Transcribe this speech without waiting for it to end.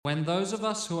When those of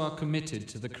us who are committed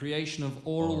to the creation of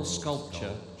oral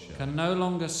sculpture can no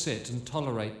longer sit and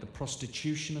tolerate the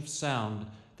prostitution of sound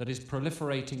that is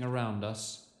proliferating around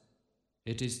us,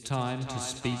 it is time to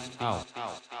speak out.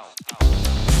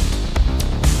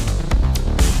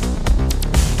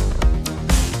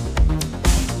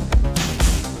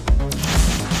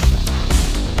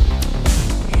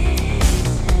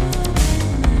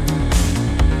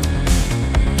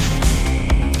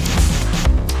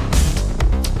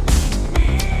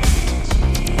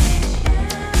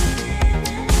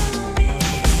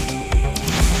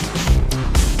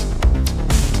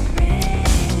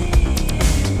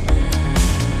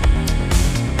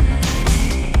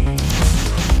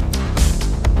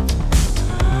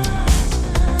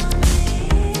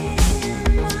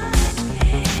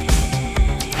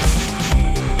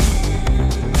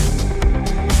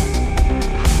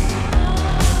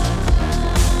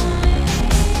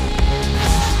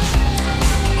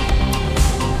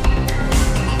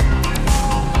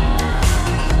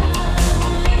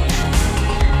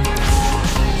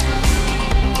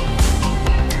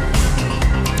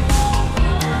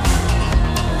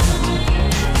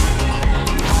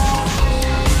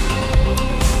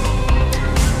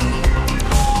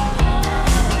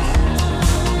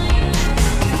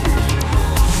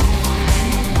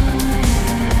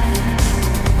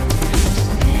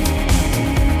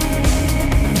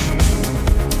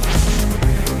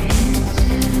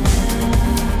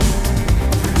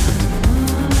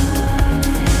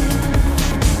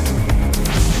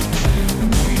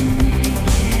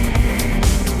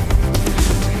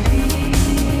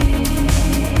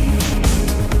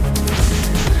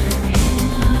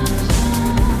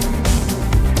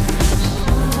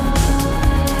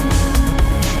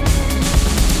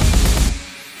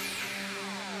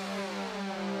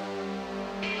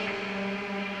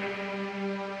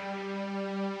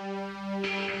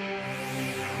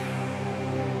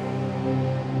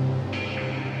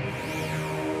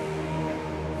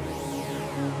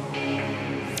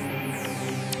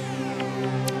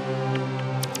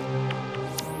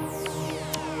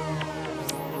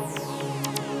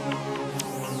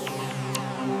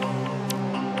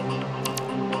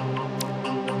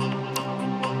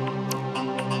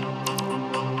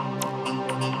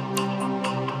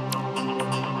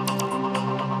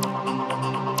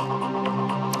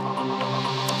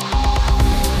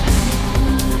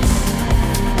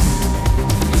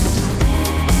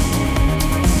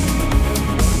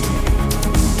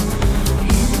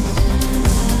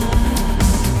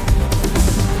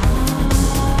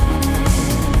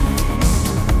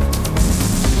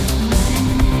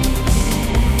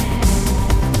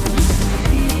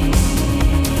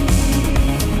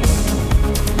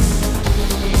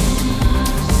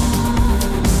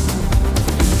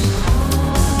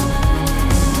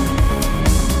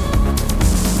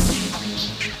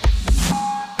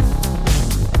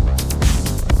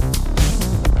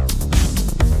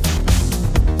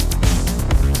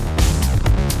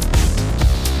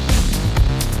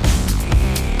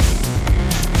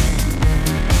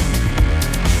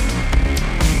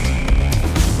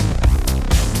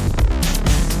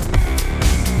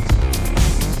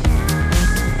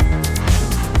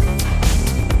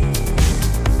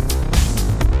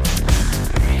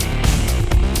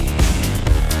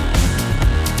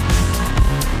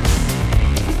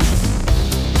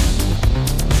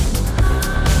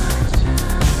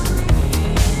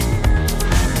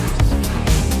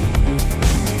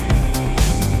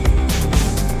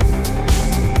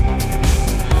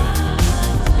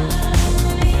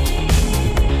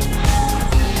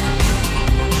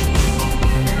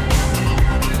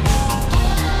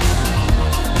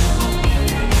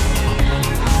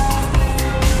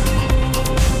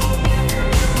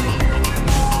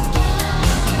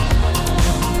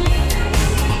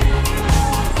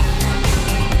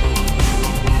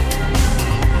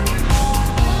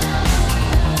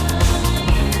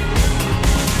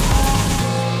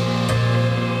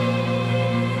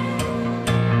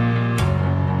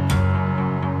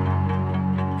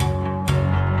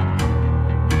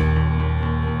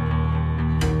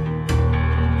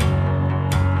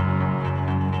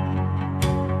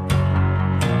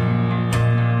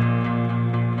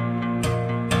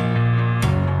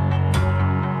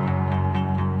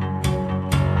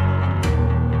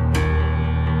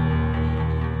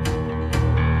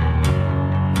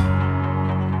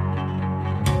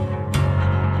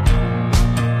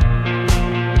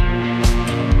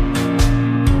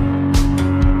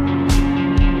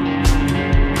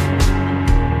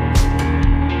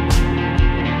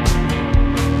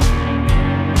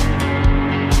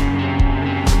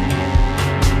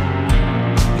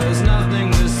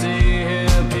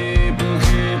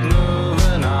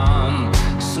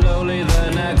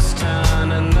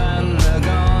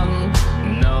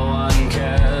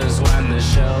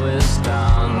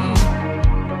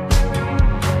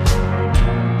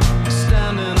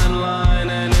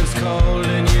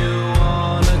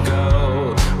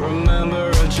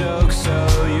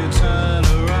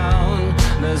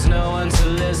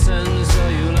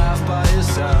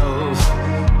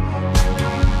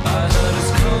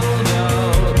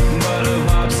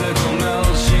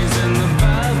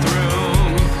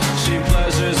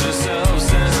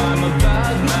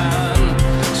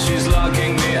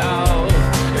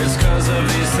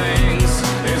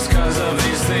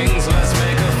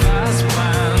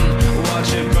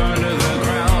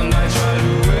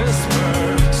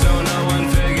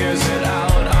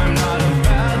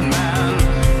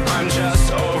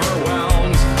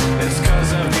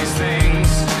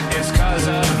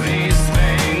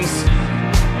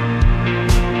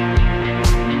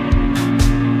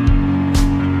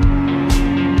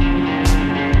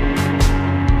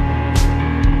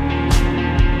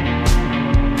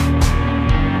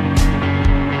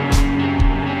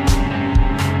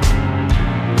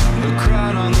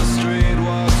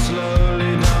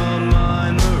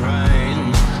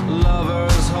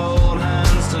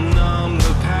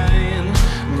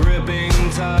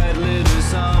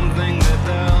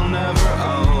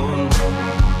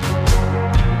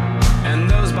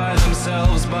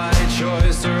 themselves by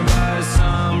choice or by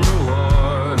some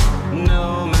reward.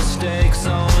 No mistakes,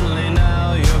 only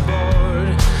now you're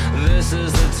bored. This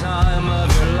is the time of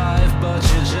your life, but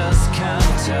you just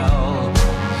can't tell.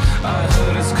 I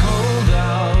heard it's cold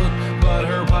out, but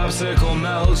her popsicle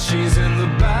melts. She's in the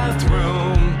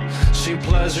bathroom, she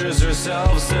pleasures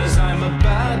herself, says I'm a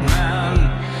bad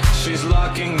man. She's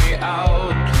locking me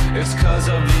out. It's 'cause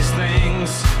of these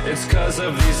things, it's 'cause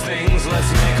of these things.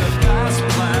 Let's make a fast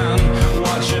plan,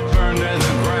 watch it burn to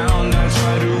the ground. I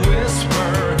try to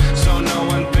whisper, so no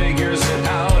one figures it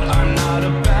out. I'm not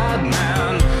a bad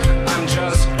man, I'm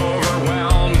just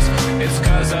overwhelmed. It's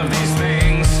 'cause of these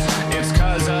things, it's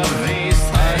 'cause of these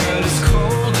things. I heard it's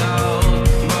cold out,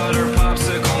 but her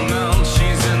popsicle melts.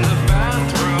 She's in the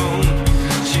bathroom,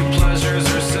 she pleasures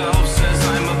herself, says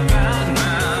I'm a bad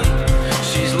man.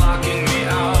 She's locking me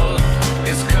out.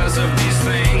 It's 'cause of these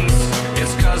things,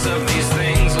 it's 'cause of these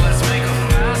things. Let's make a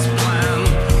fast plan,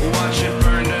 watch it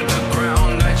burn to the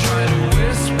ground. I try to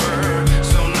whisper,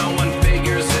 so no one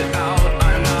figures it out.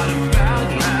 I'm not a bad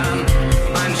man,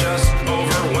 I'm just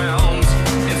overwhelmed.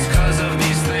 It's 'cause of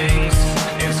these things,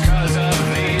 it's 'cause of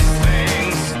these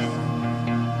things.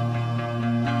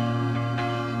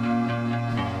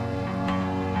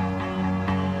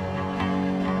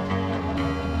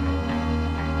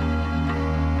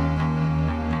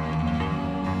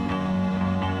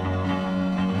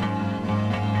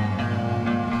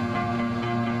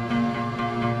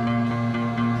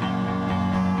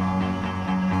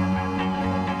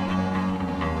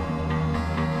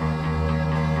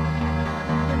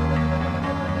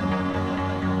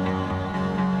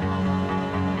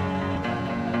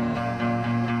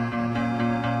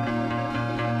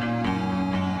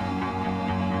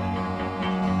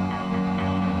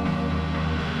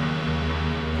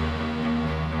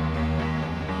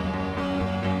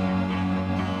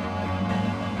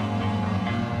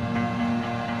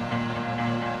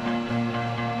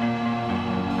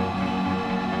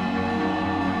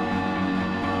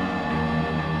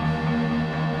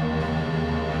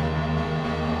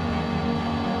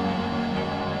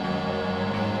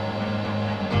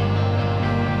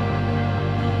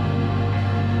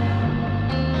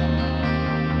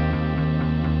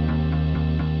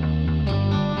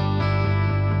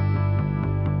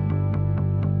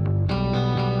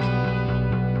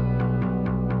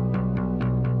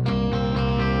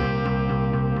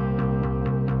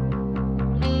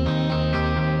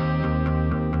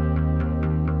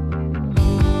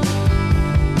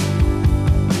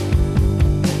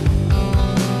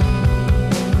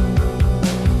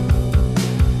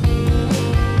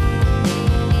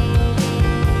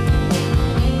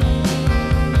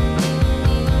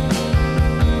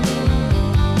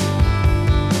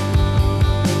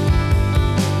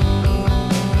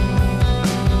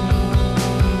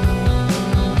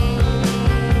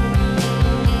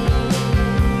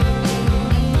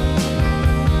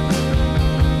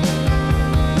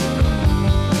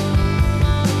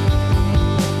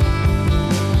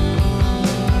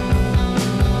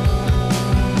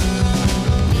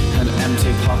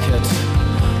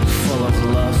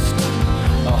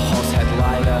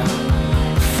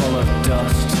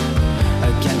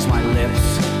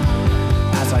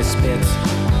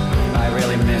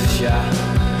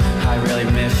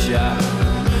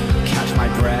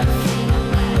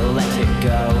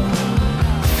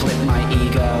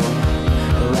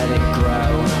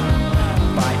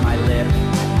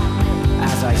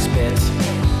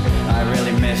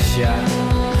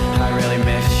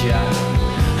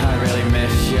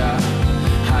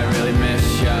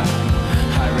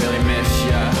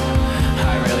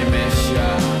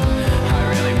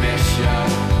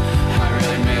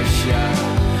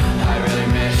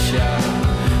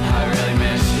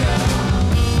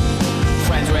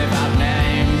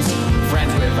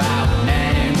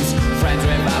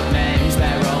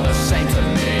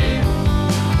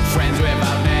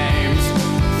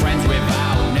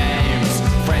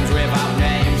 Friends without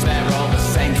names,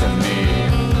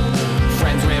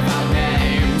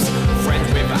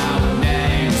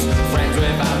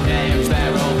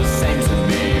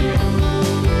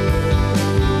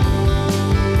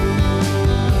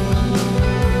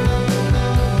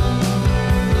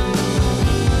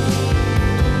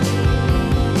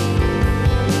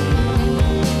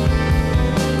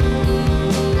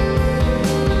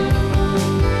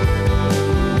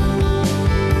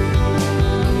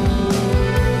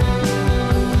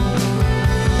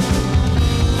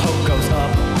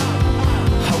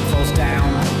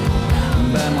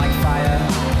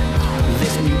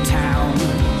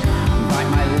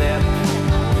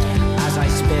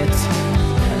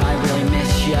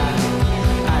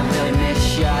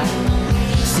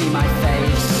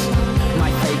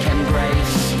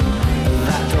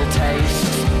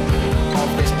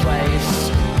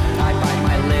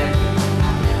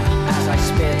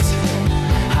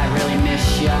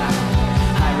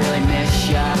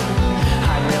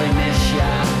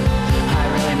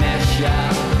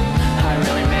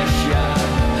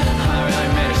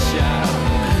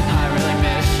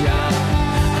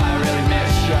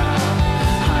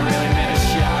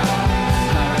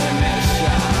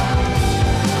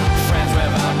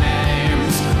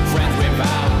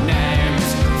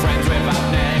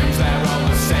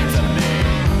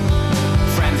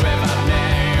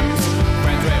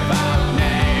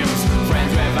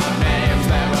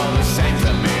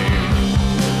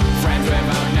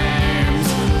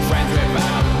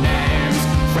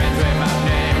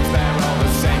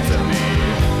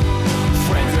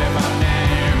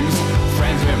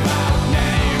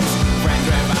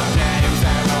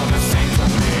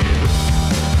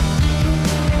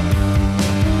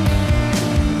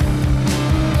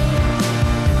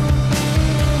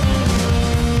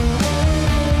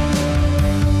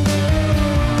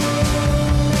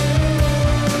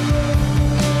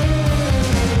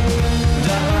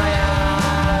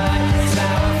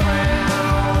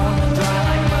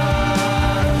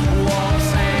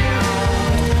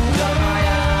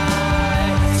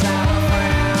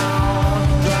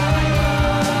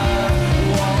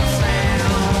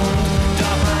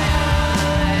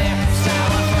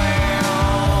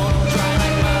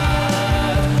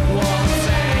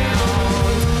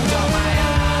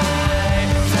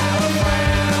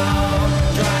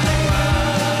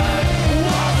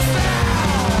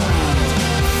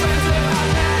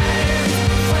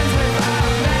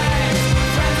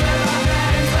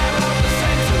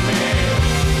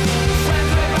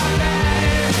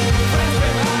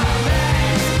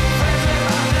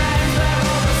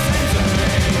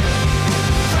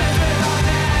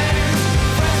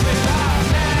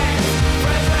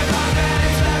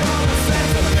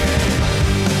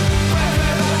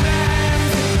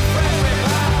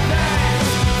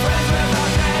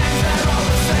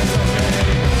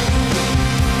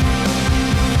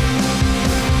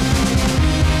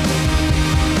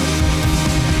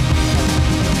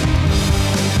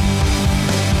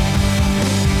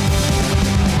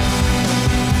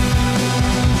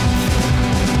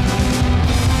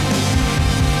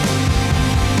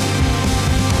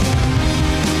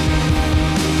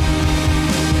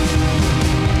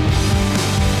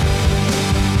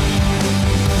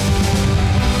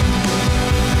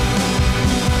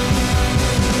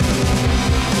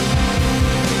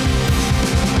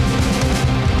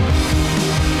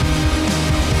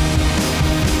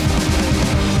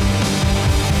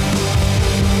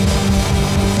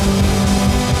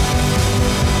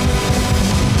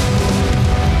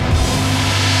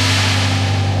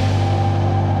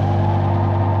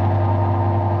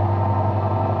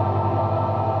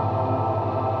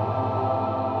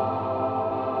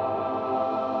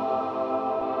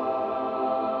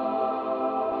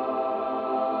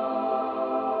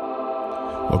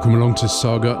 Welcome along to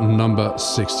Saga number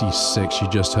 66. You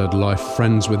just heard Life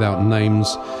Friends Without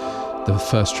Names, the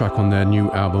first track on their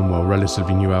new album, well,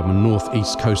 relatively new album,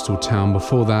 Northeast Coastal Town.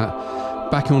 Before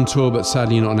that, back on tour, but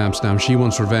sadly not in Amsterdam, She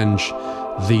Wants Revenge,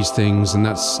 These Things, and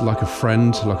that's like a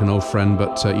friend, like an old friend,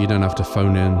 but you don't have to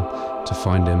phone in to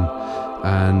find him.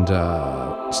 And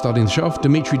starting the show off,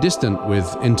 Dimitri Distant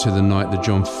with Into the Night, the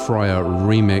John Fryer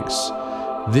remix.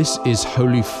 This is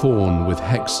Holy Fawn with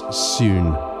Hex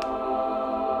Soon.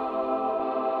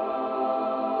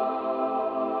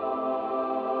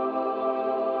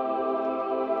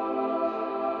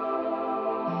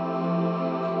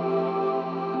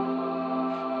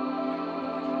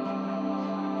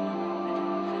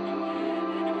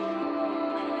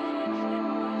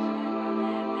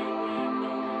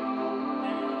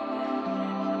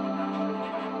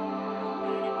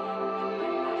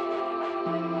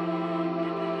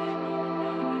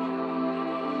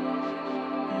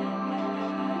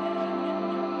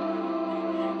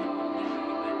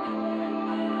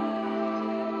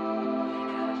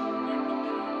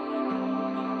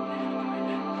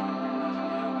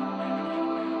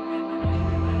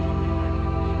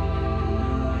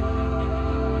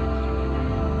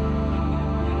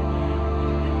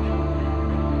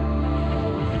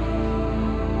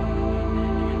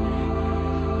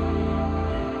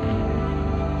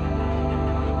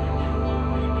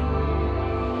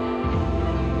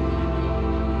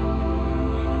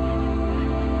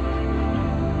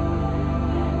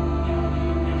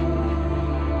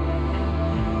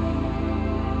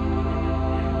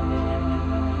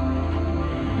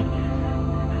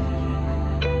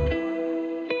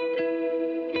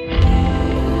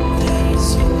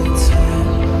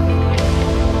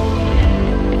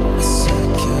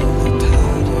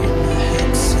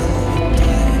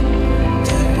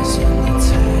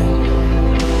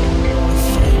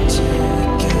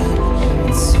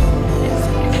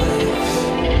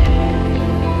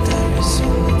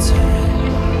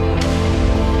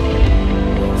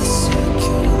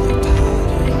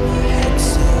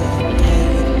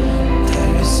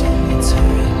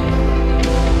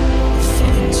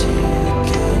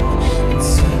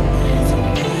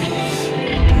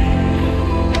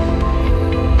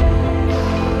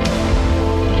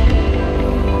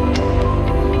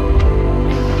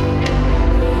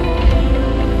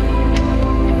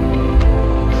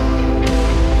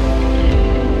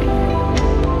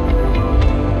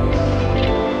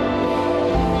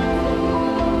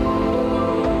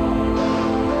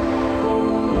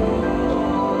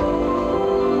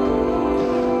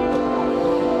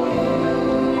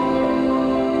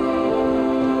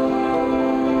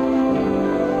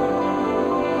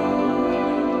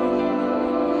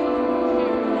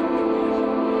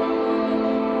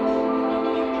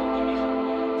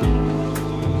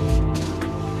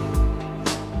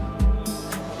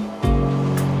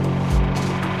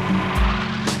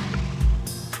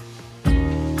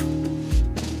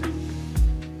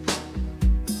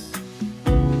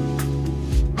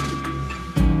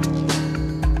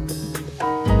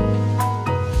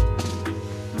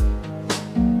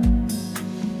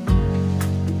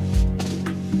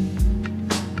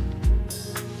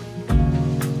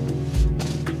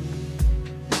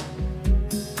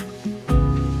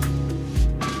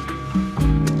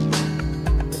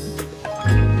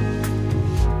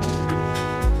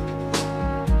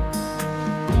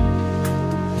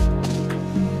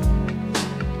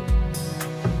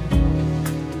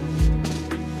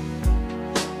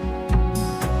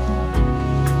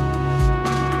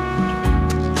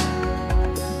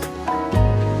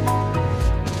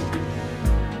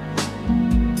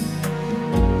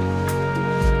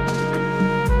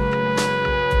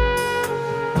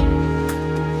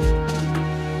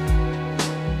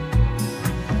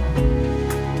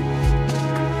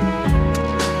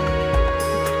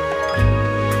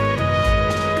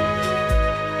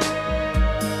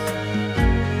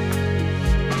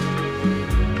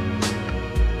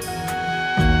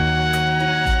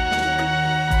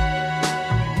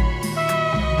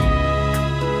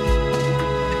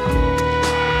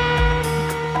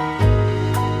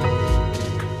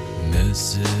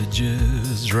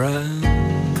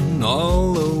 ran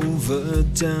all over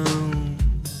town.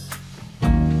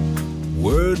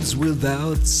 Words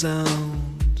without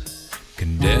sound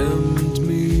condemned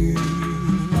me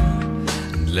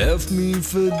and left me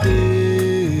for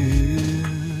dead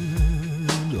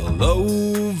all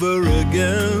over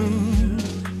again.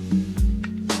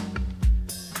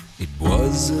 It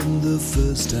wasn't the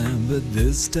first time, but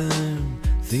this time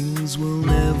things will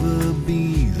never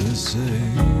be the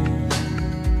same.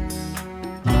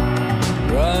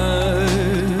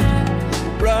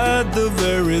 Right, the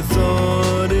very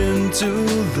thought into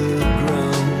the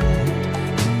ground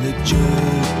in the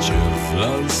church of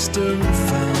lost and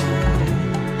found.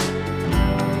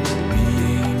 The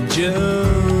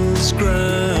angels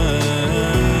cry,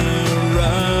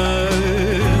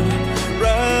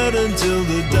 right until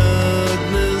the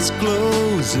darkness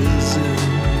closes in,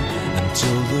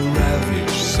 until the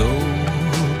ravished soul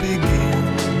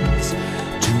begins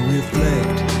to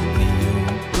reflect the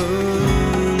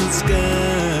open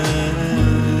skies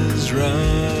right.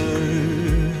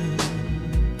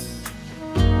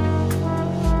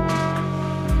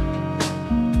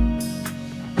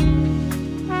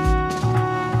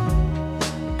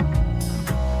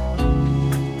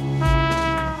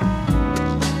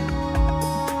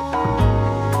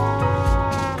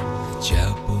 The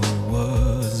chapel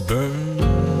was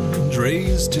burned,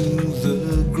 razed to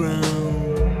the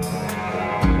ground.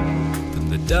 From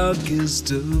the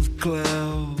darkest of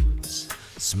clouds,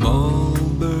 small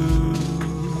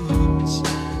birds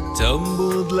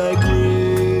tumbled like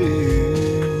rain,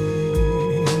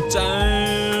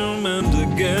 time and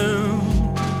again.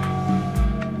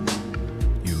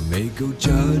 You may go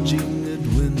charging at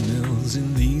windmills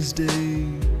in these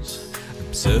days,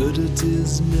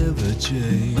 absurdities never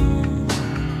change.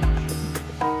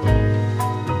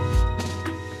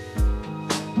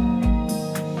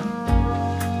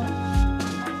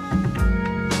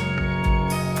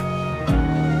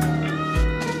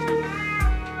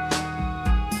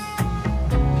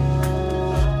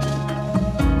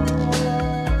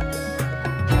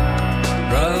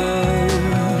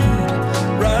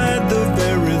 Ride the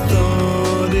very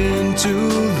thought into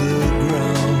the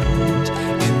ground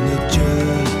in the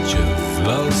church of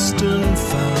lost and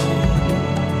found.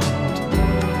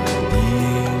 The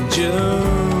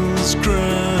angels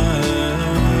cry,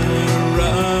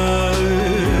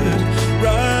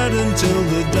 ride until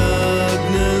the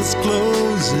darkness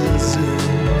closes in,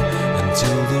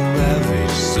 until the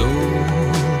ravished soul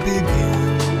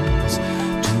begins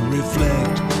to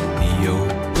reflect the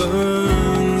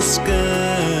open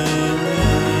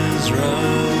skies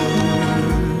right.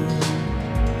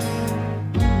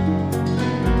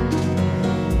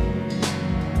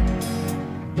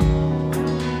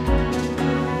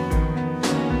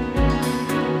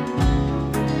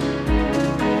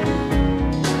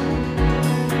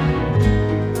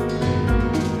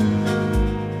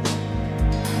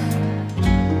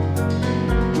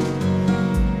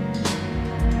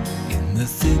 In the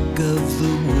thick of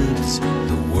the woods,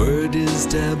 the word is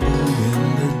taboo.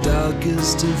 In the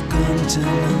darkest of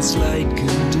continents, light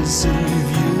can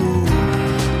deceive you.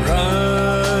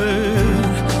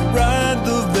 Ride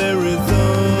the very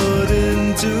thought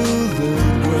into the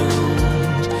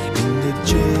ground in the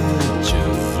church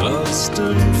of lost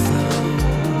and found.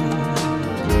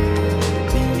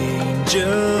 The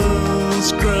angels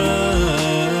cry,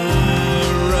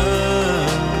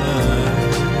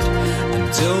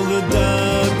 until the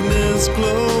darkness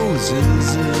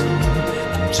closes in,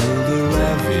 until the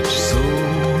ravished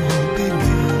soul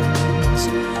begins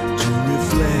to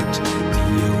reflect the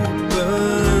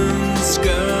open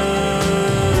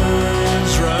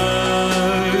skies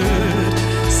right.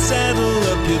 Saddle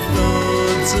up your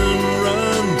thoughts and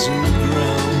run to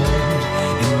ground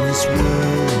in this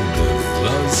world of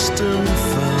lost and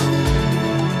found.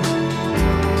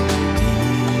 The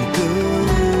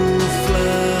eagle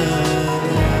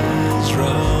flies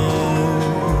right.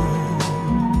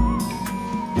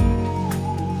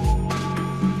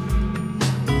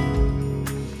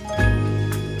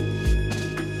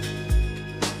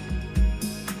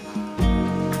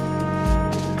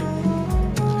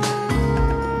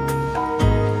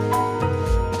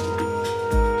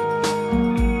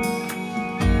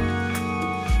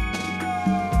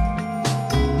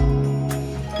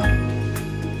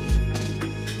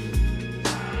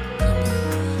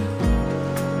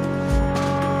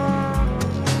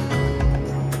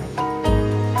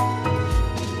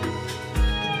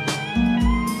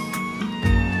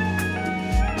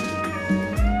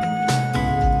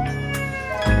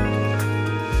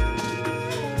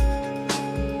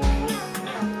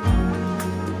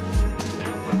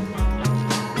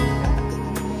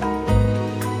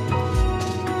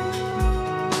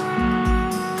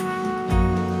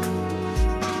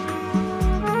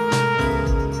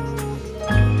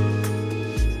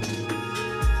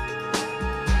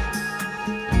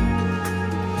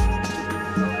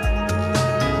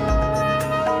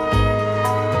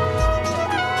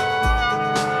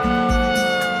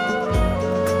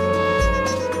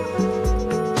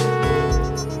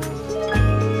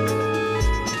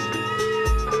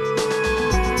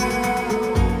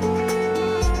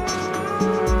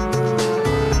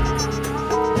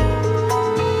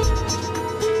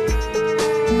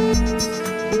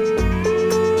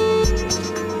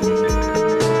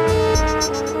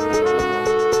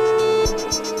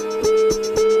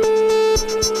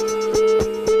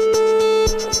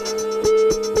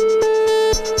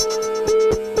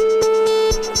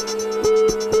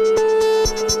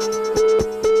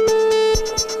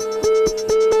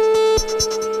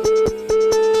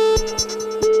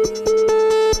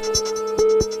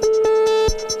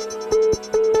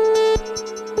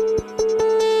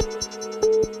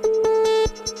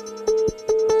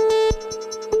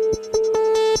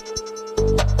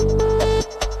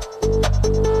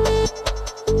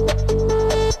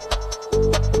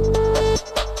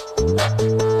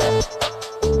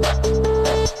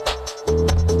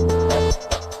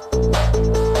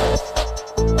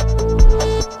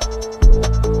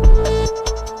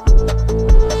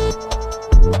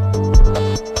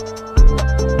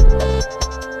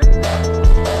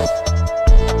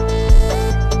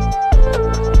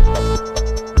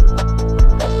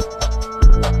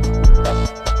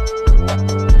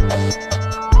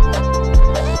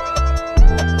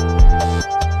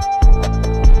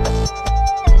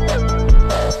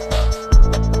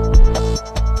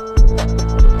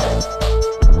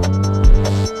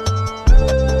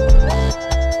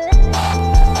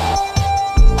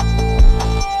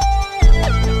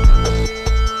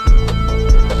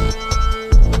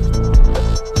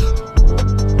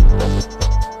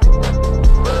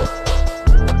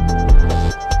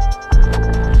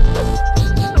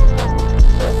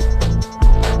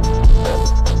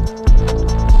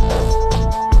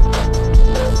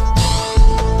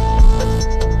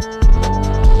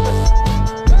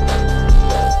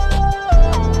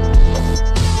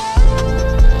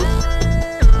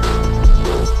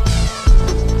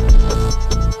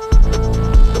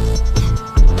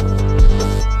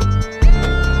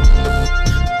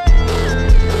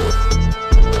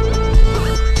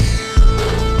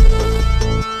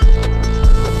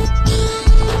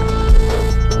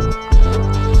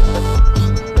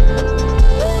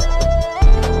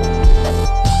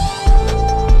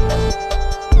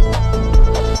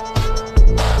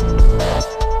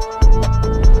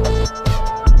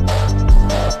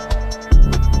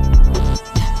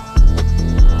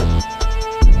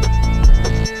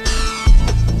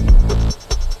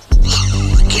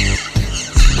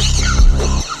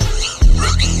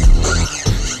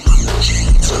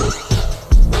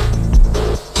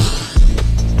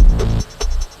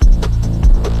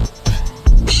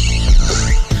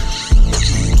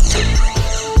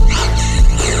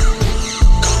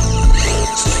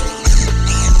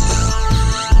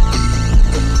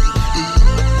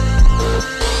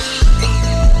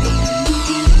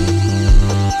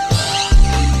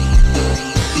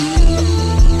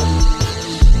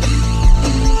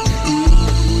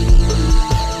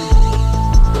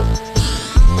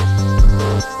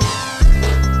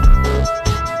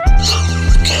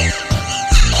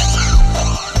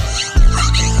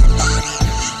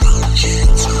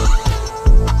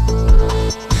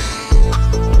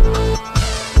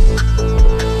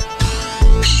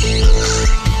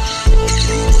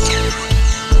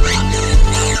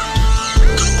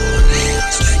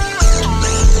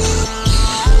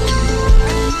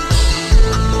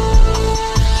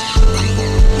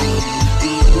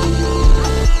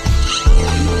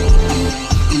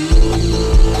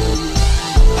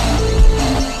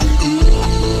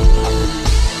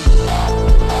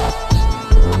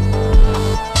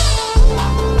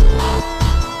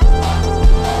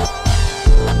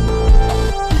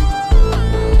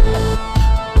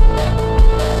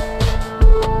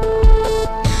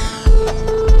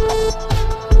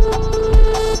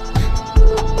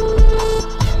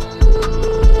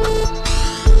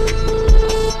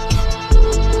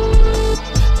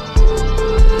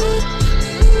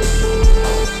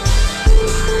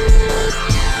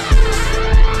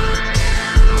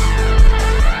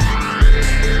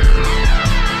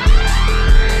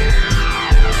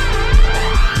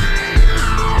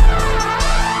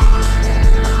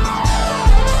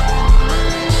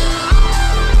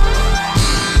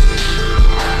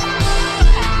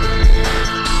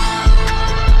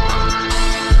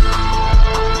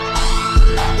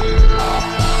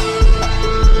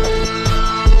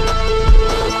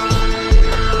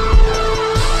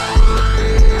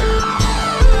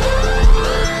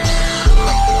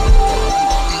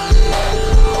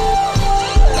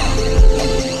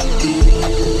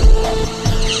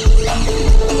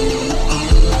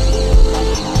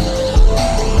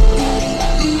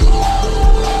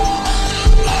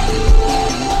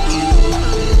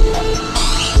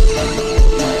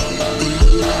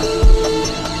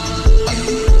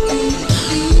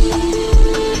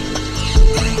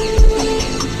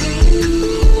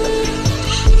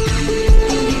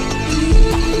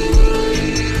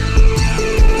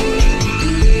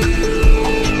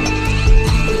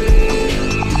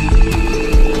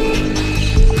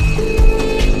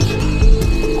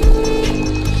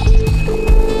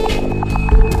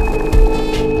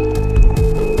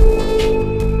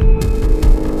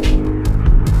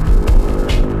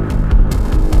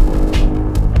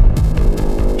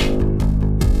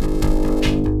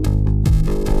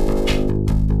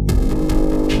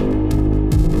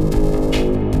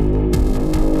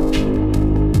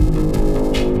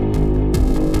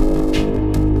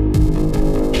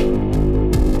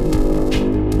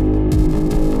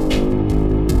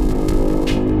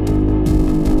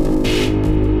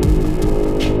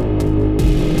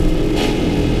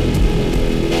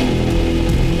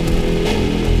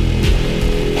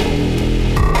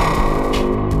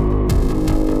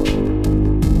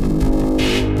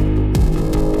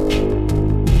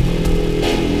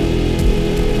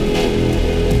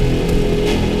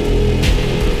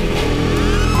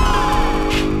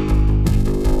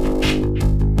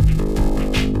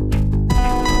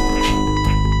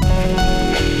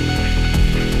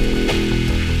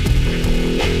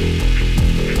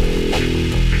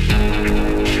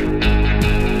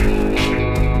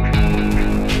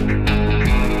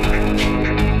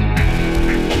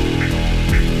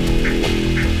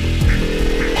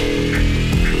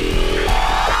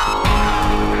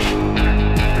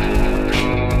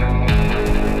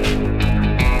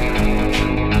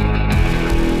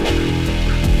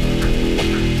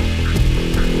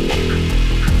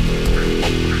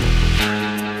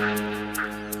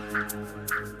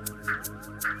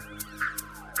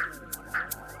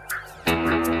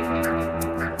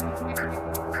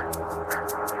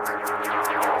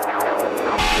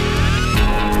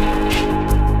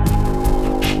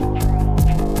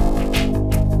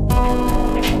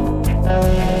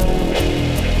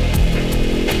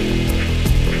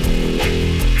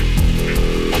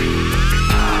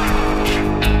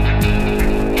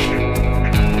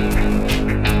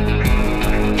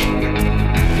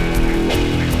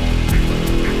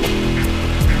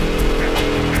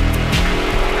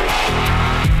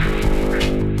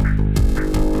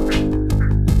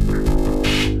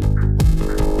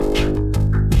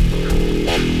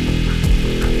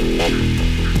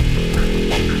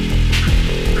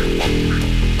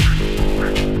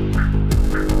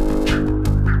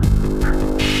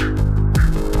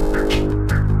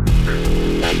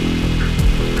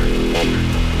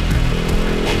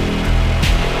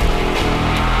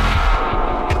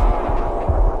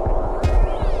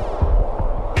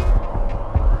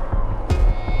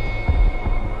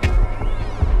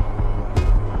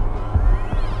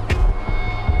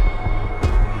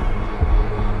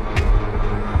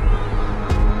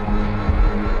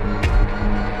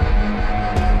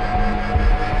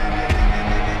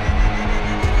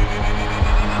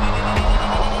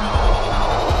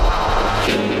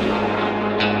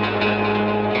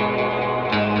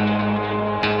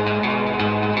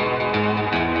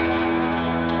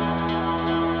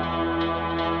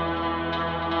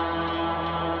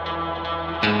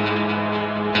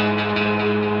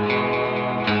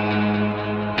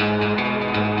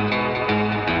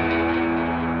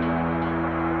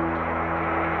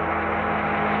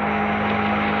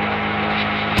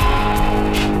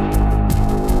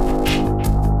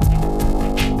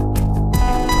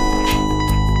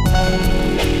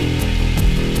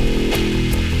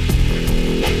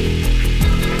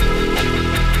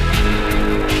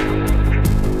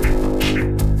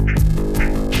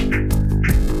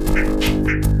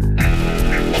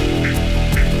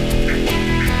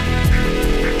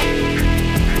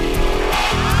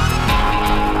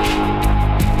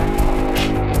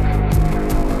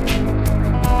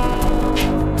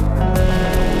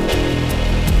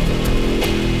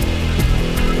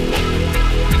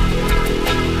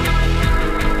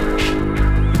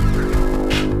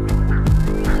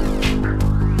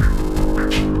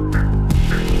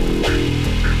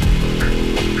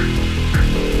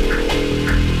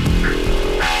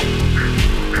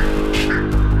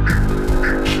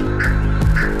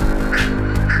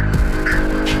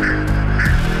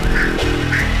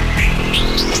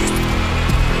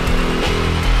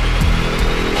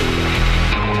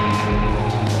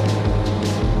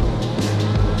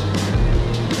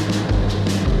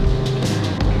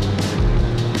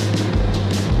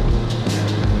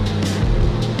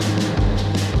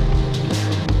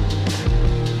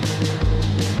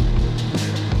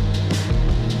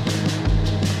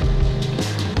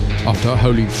 the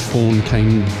Holy Fawn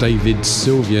came David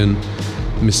Sylvian,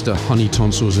 Mr. Honey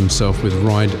Tonsils himself, with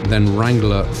Ride, then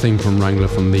Wrangler, theme from Wrangler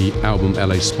from the album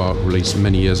LA Spark, released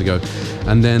many years ago.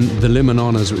 And then the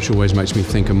Limonanas, which always makes me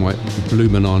think of my Blue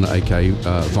Banana, aka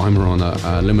Weimaraner,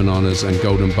 Limonanas and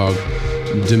Golden Bug,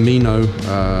 Domino,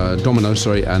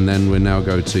 and then we now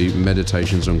go to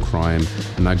Meditations on Crime,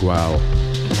 Nagual.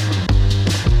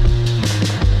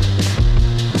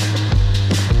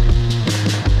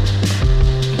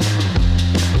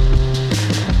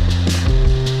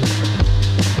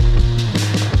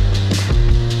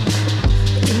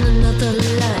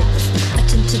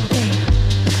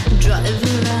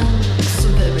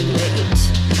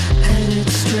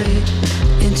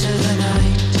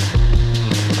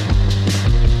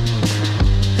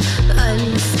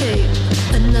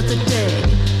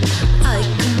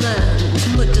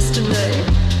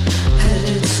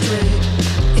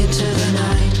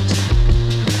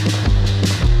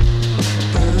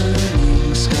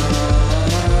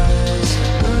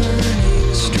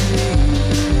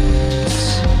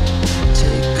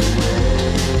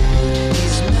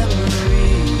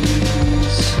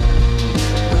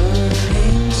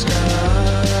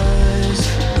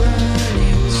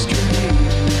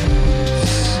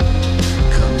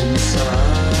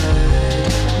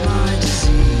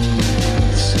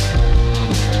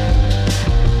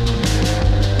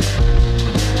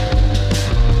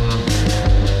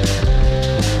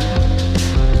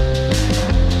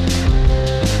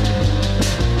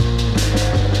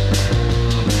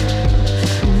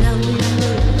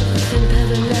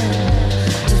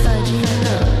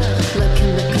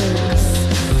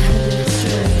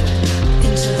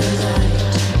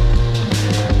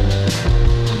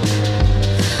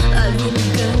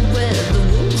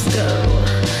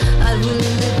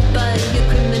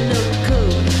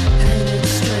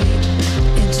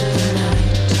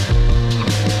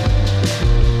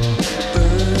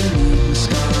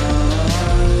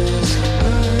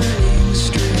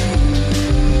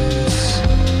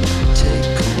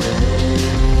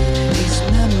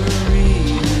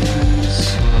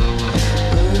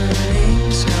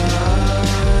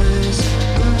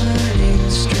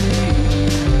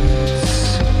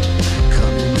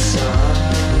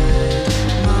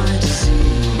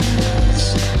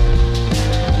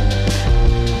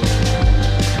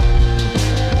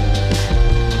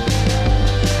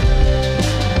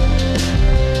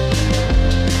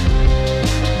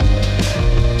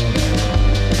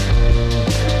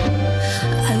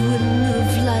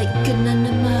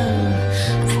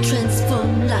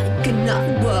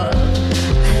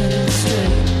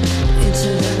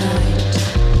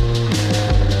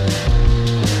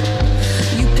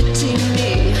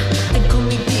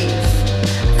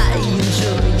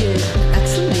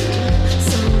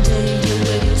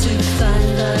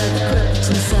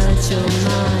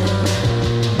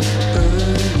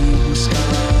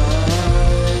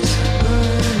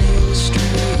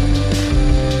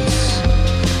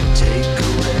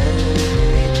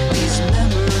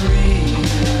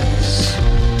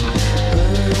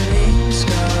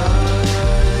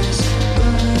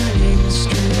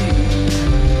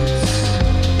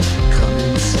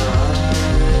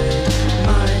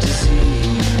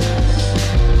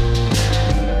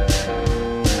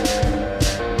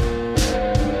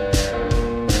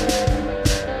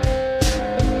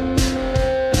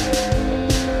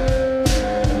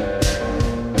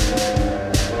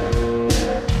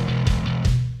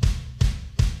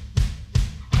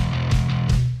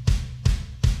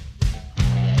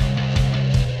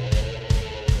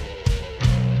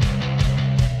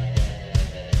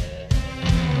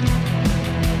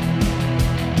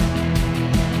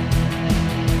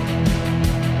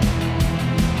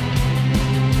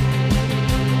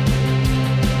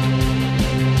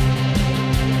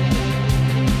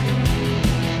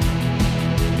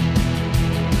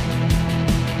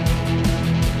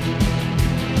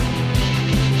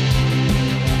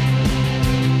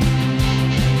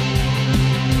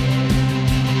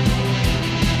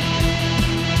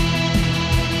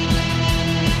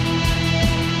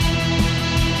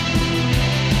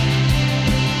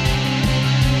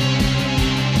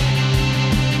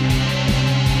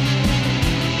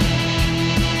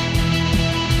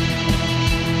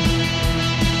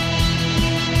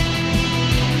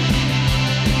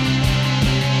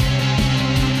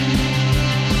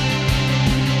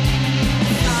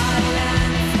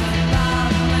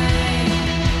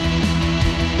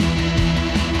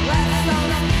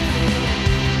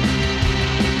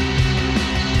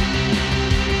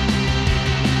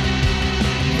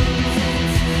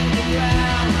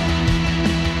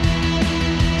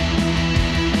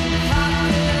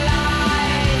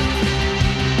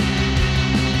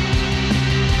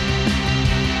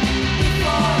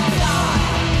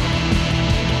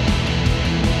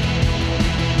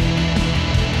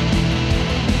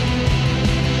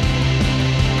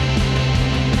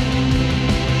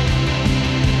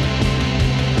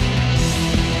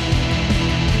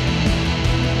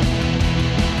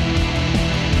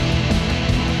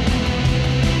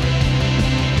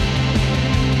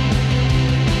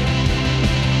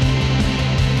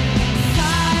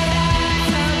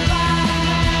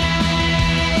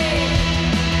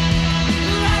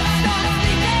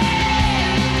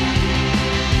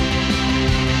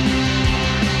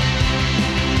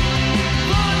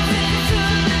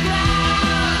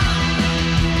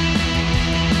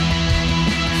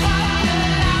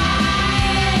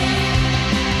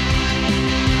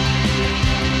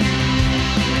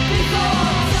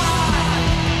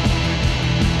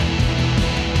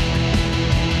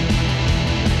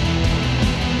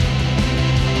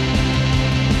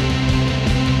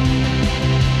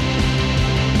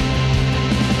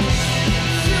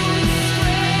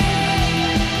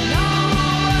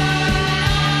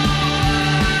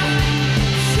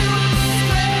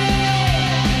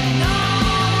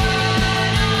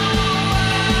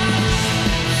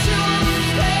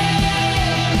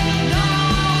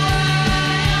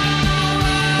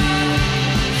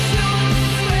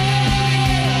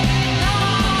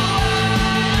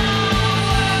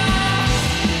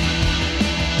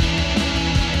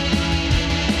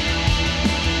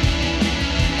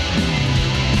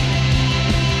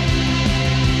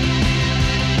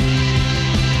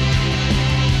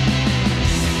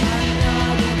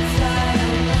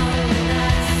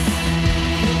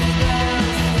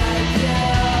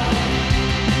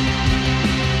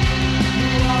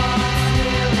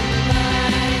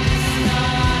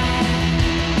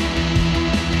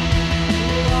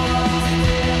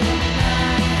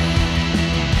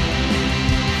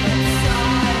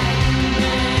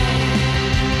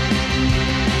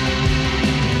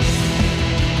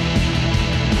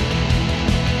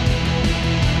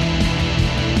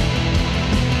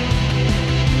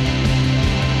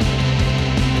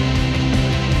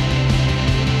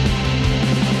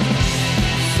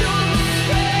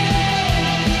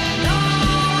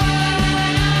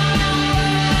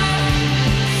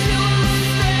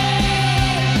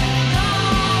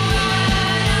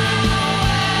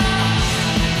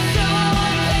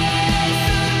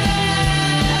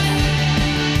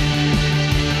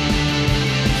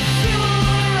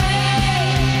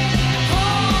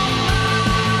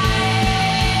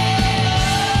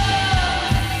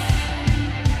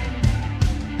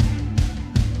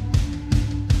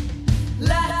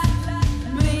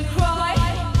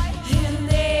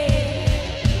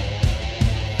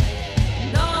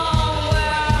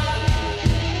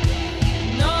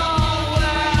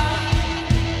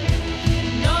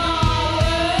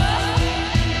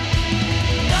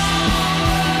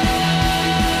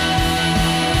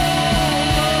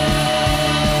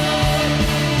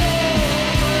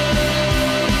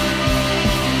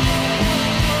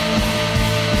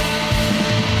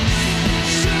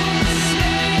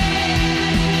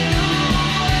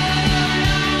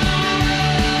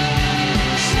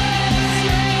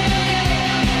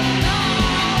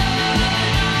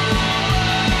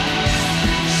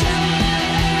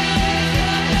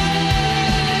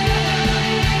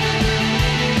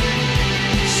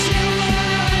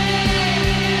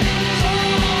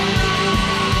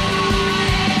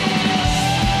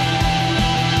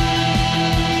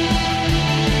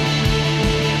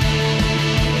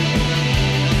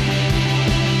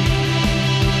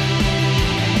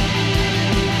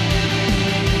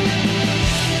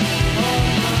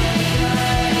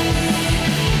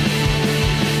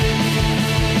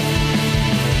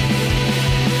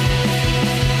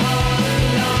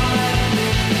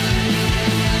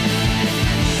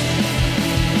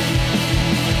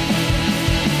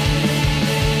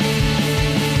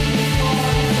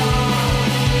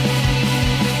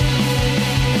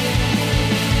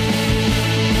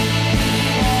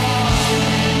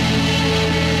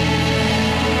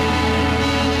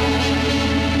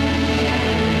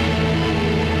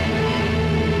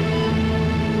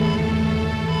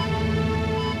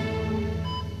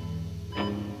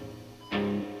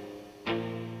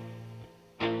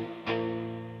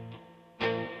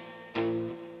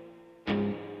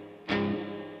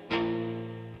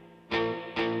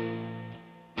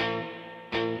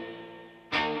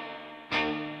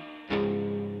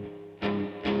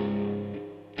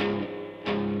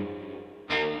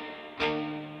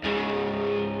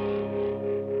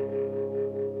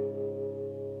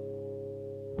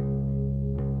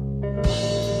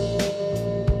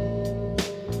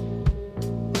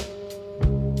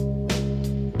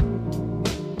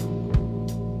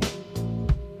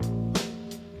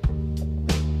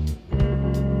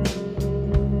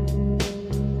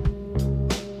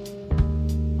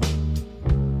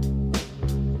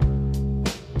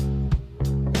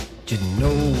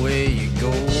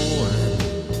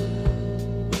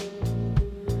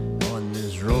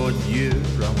 what you're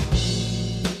wrong.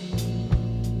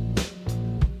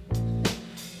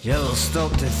 You'll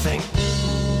stop to think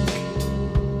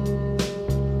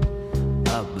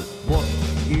about what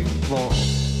you want.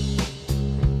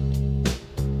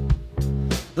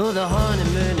 Though the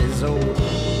honeymoon is over,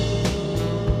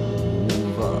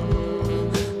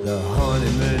 the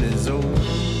honeymoon is over,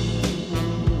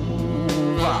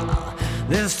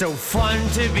 there's still fun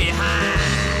to be had.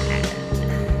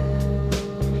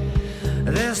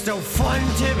 There's still fun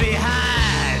to be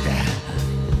had.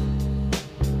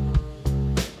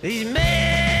 These memories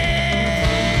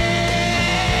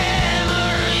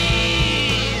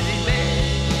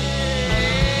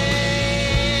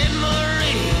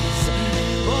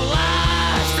will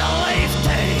last a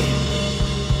lifetime.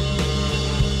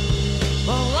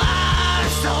 Will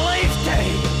last a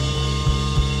lifetime.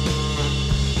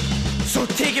 So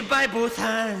take it by both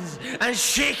hands and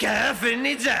shake it if it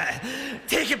needs it.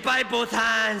 Take it by both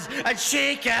hands and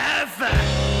shake it if it.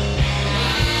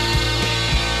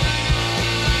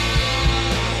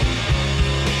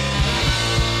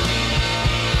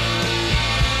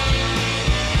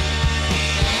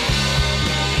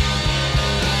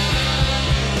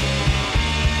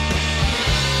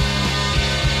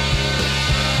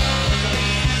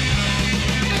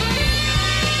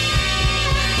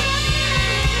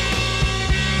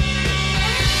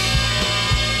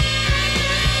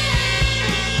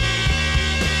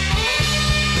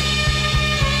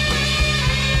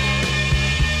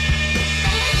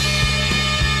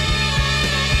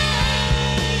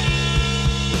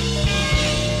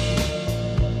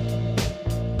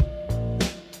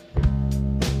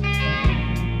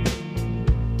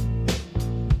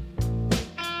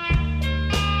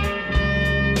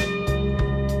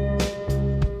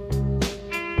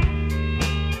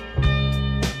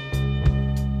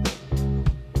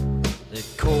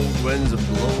 Winds are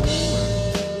blowing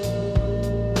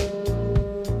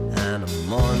and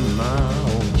I'm on my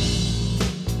own.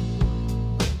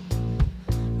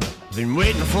 Been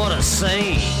waiting for the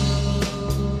sign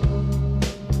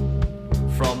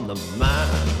from the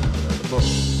man above,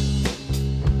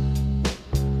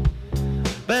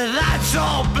 but that's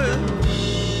all bullshit.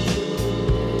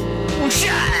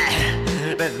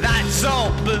 But that's all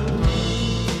bullshit.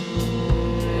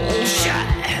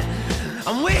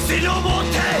 I'm wasting no more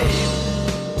time.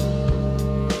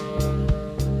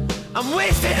 I'm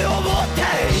wasting no more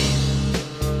time.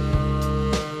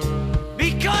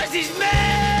 Because these memories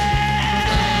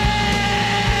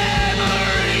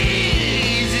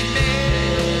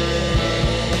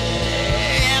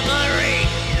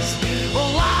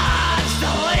will last a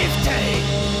lifetime.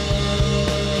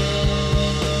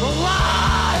 Will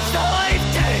last a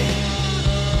lifetime.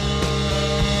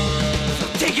 So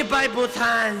take it by both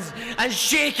hands and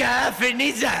shake it if it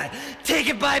needs it. Take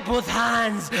it by both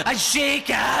hands and shake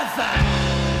it if it.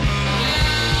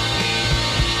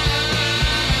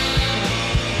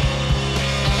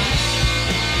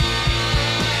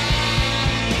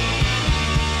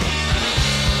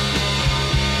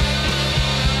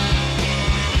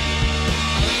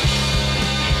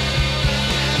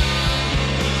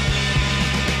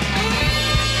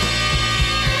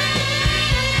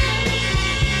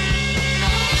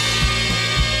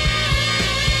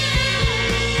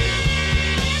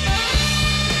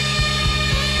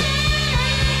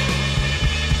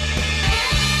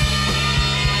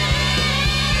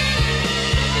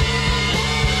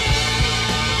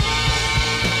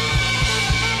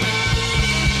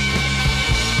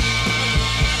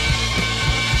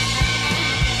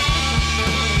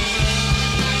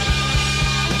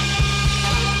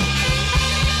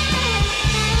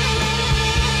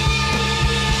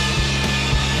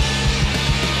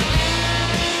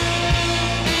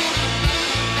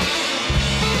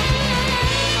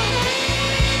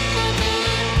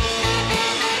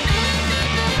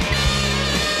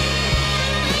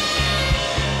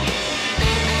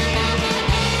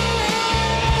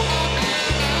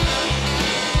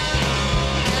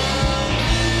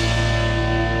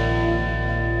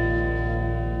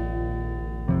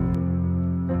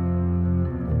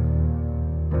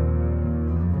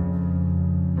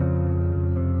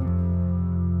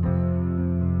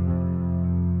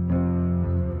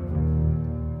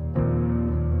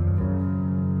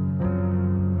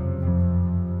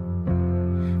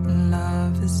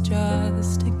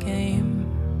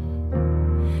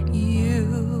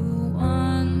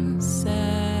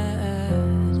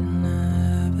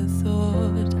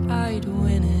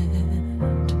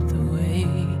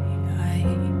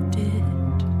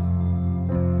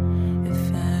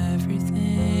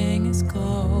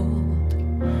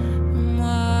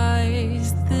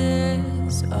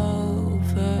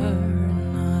 Over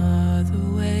and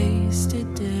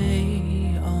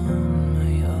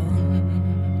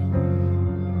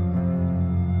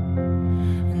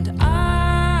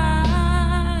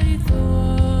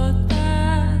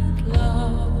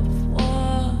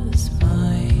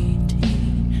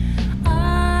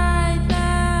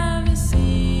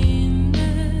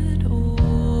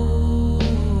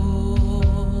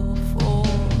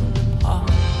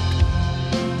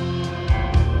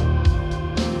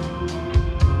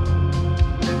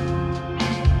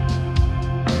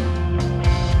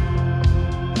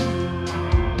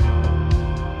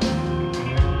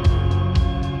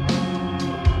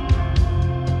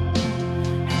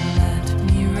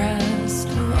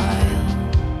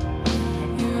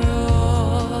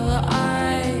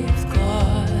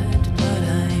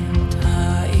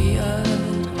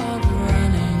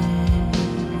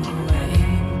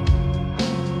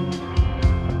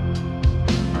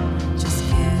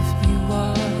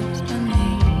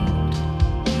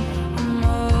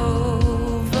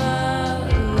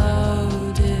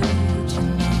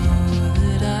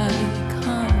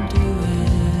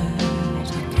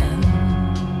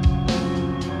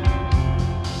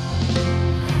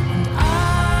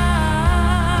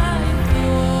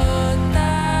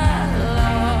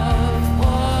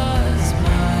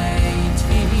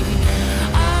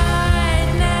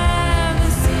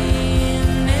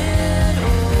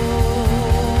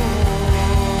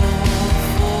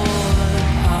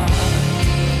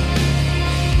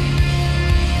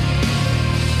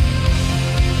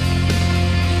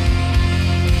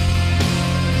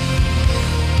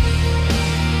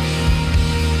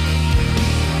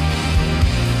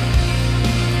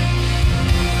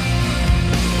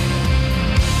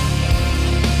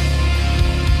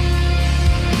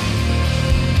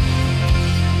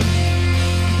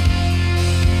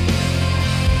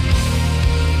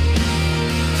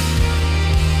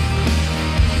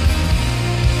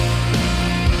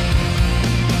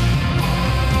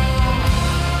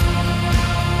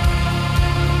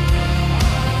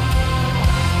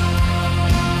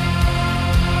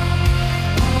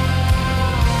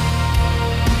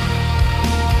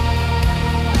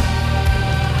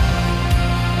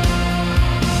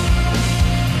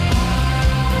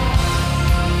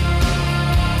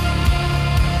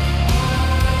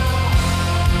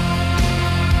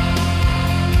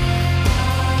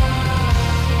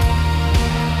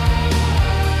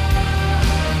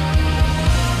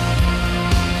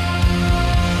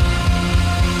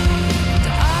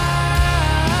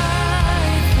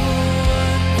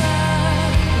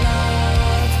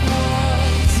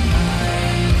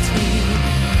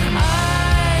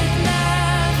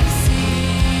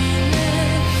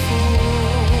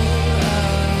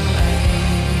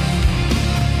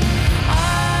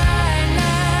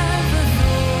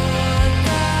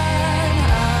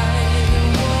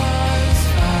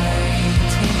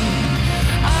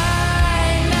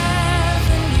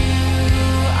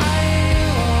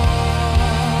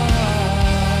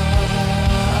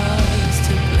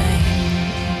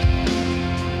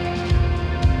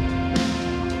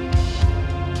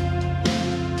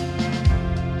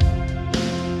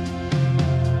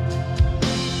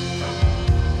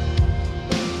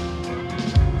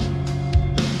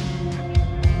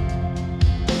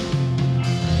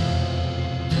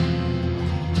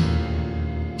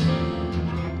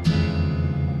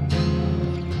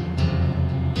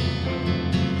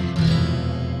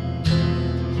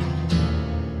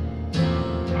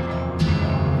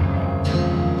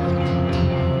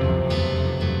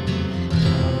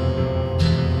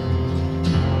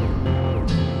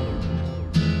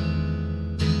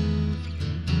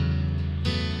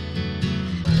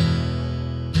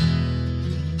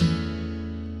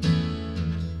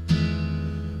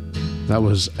That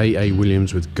was A.A.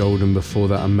 Williams with Golden. Before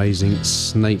that, amazing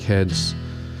Snakeheads,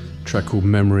 track called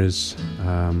Memories.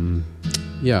 I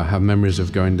have memories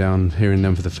of going down, hearing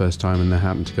them for the first time, and they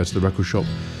happened to go to the record shop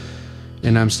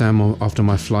in Amsterdam after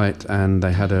my flight, and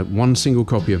they had one single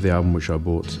copy of the album which I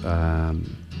bought. And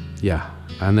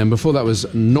then before that was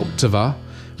Noctiva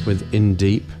with In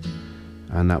Deep,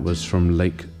 and that was from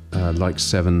Like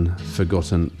 7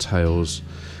 Forgotten Tales.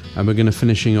 And we're going to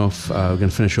finish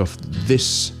off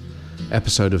this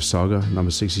episode of Saga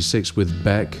number 66 with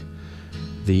Beck,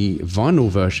 the vinyl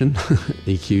version,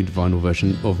 EQ'd vinyl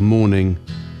version of Morning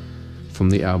from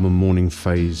the album Morning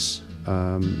Phase,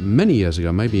 many years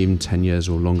ago, maybe even 10 years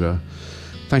or longer.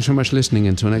 Thanks very much for listening.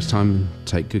 Until next time,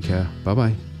 take good care. Bye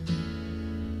bye.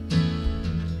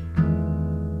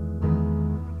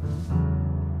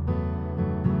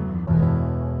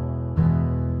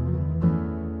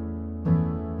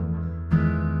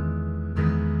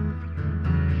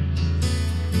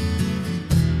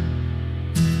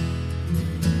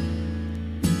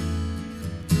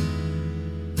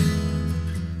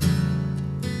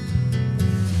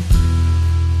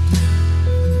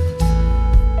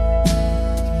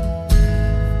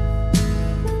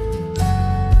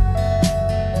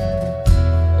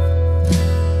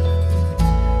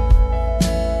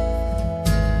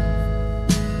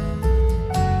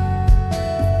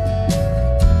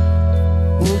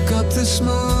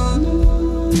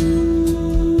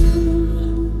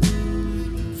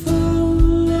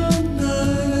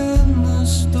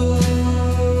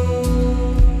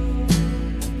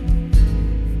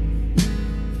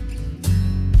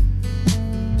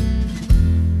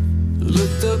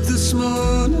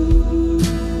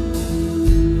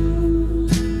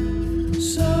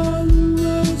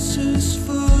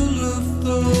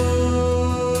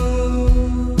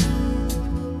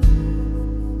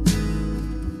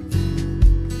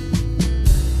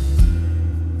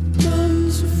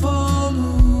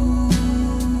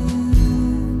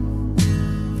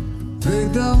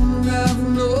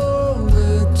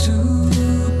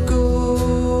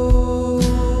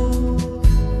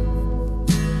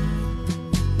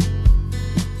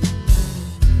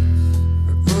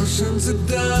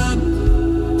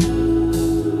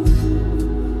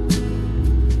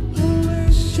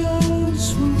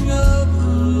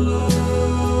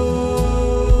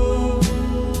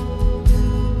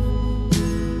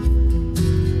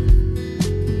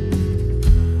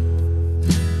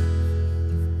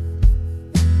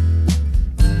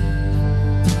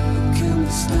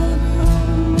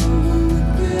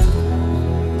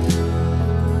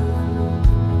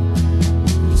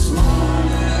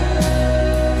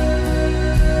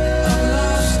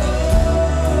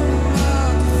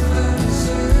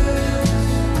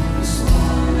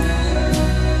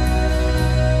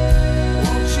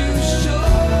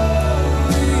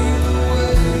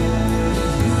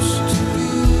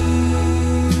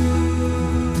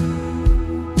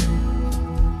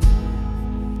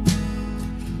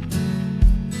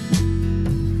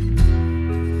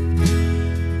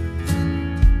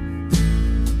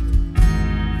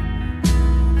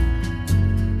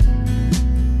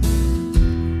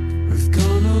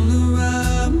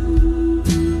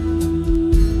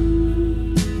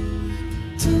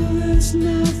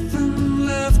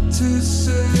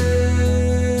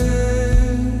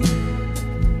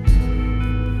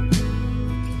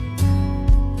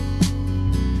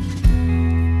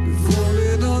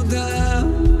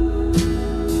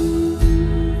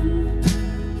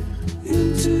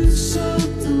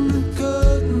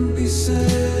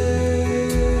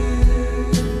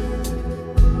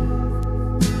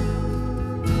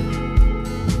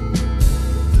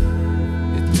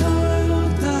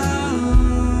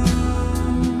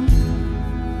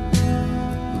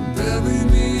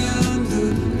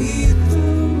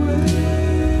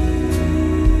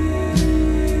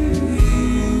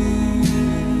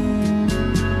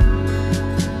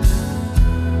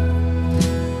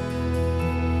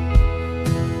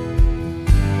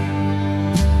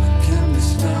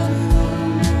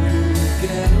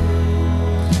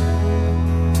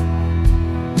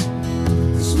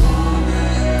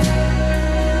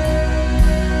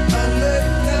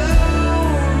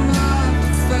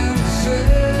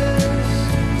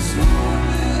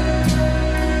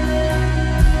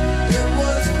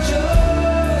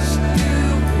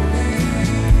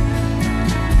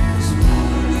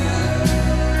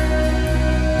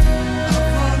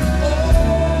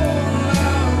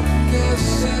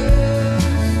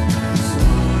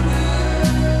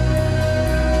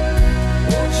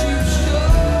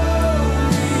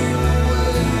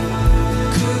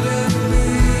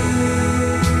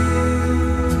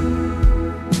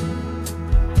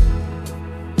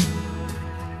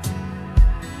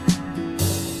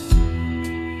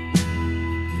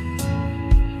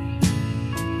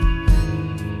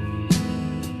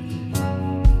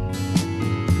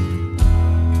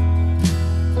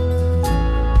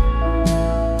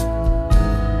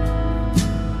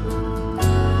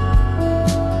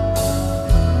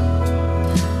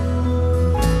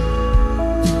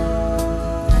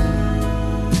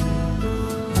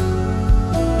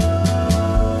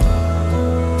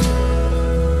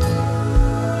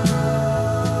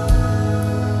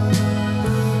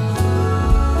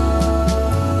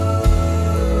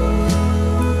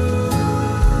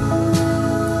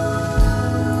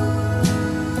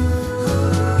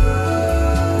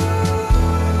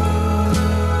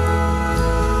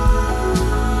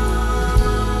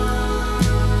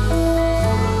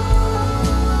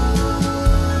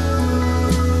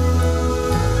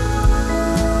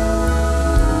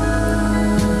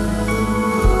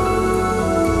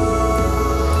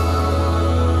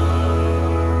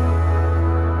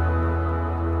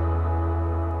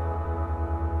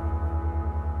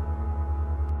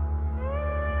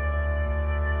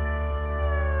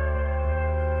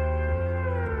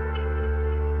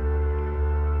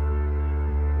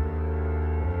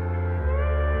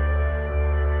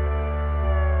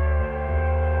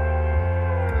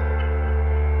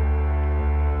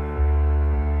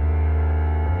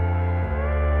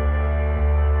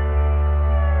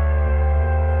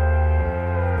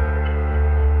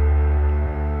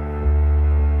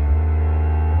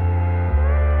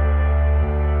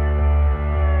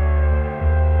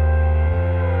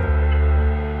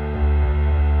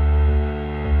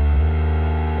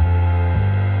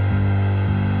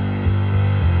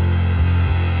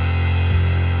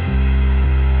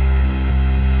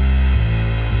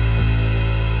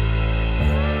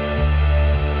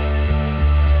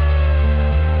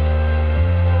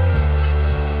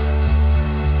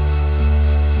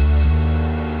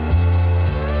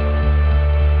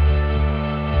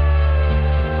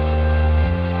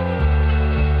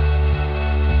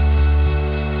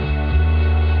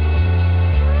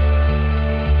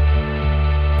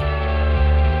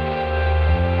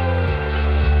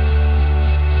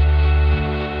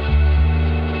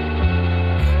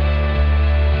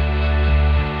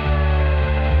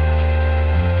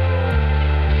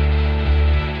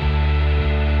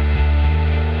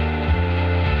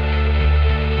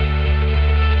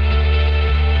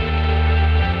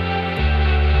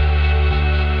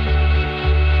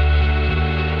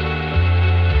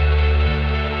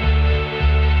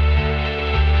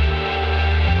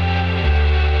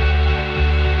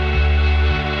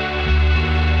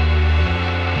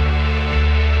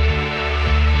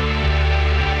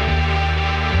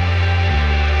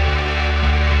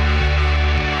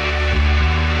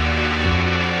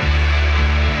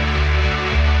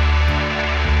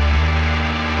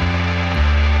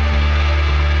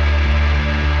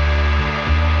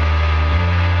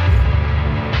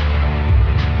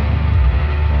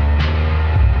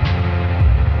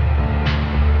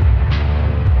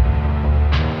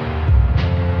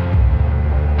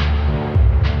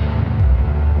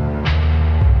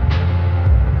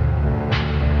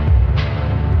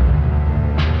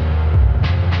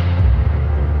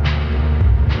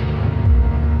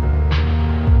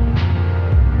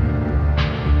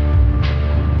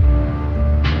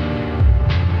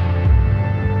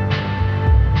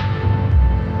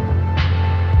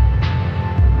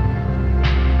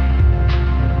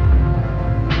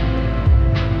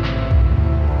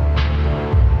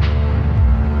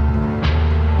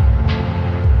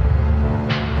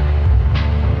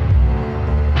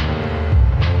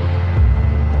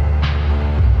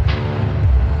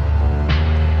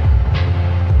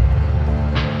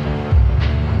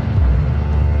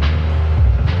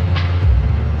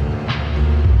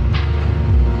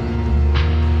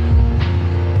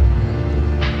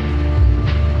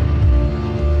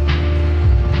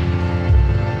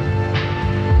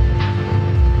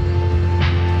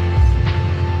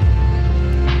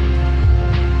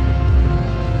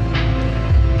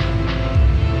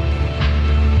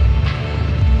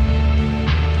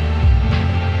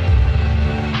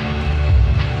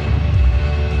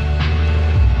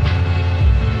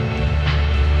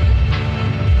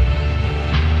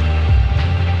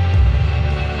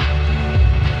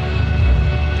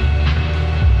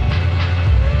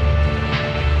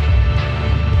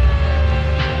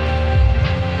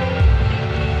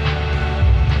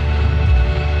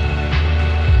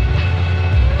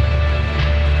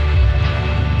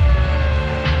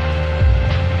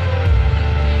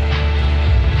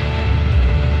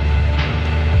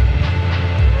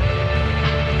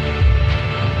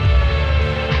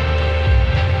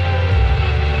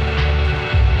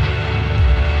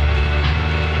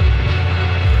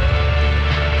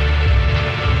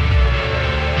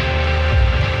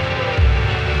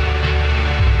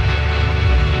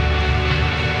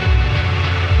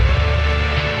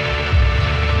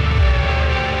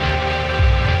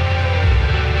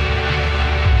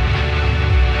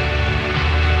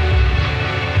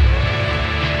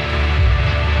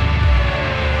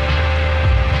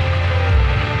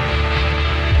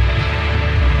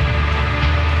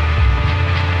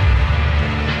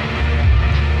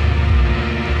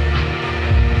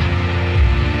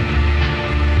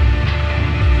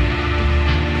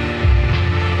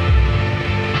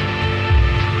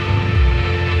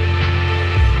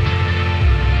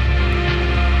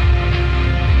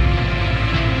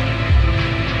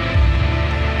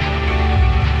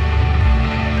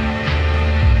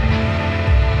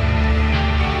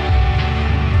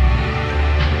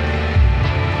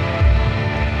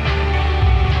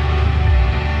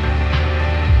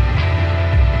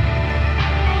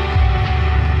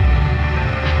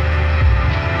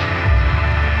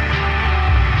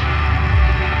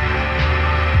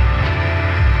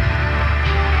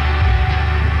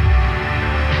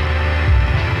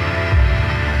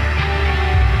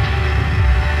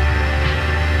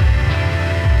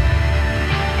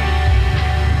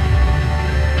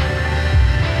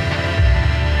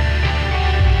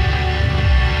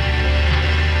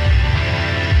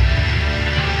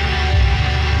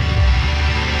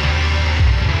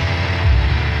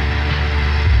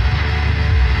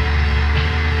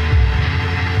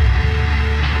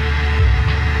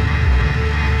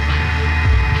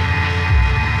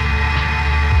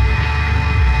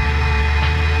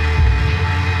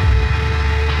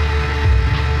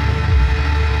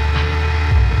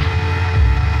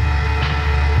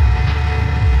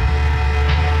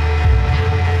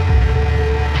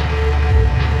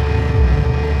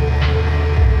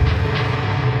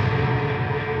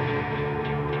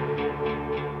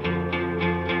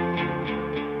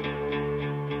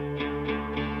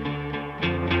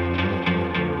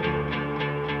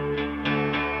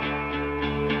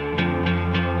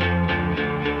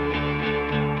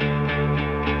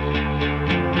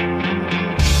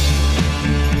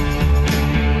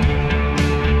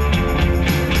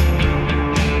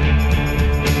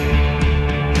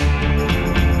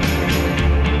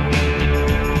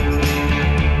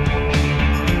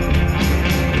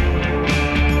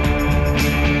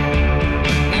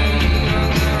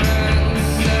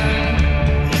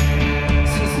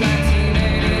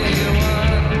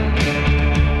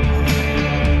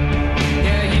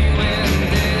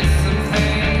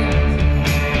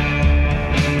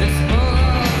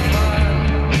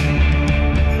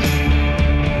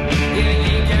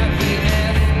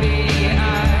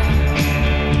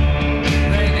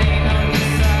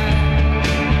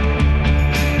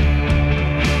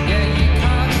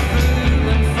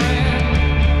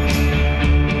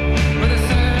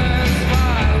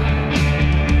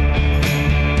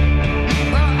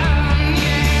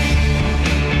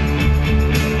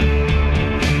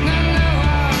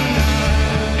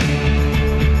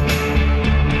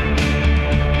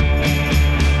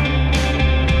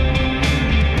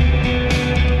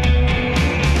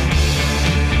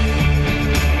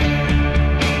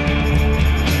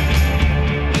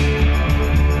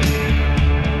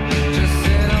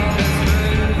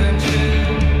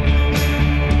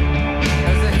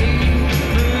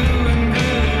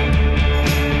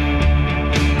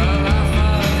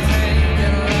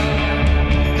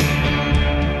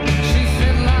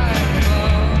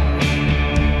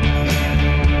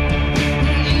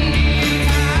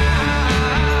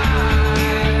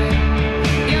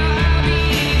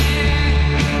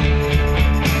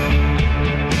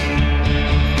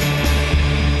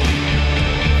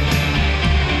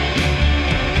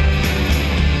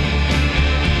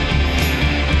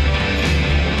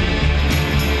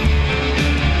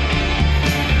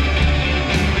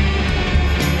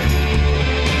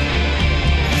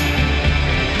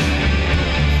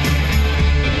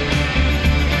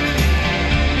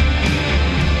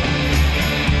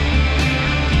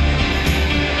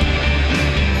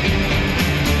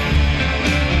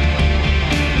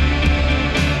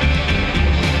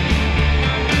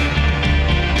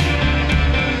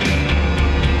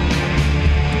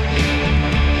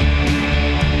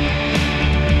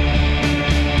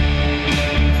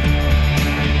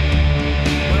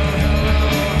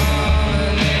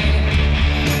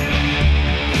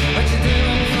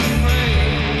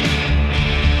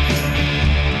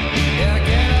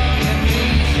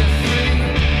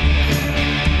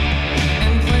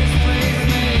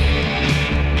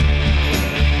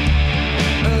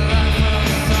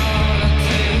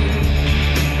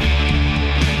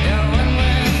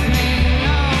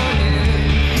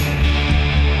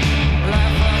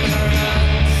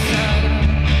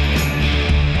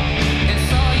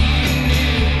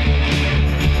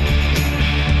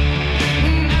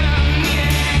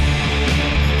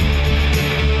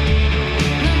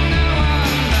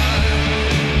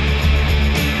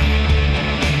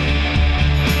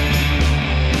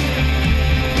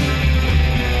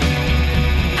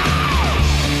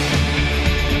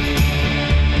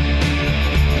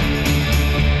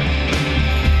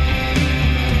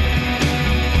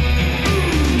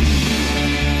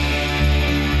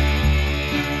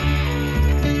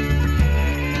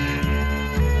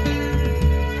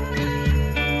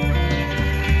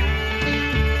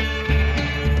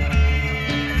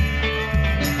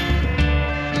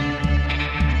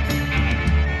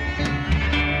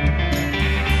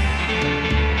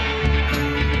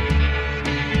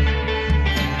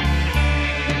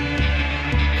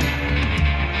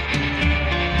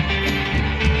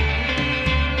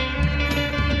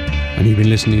 And you've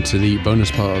been listening to the bonus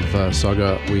part of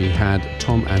Saga. We had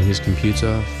Tom and His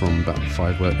Computer from about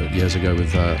 5 years ago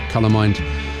with Colormind,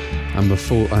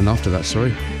 and after that,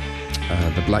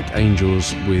 the Black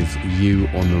Angels with You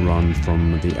on the Run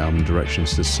from the album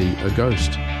Directions to See a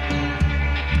Ghost.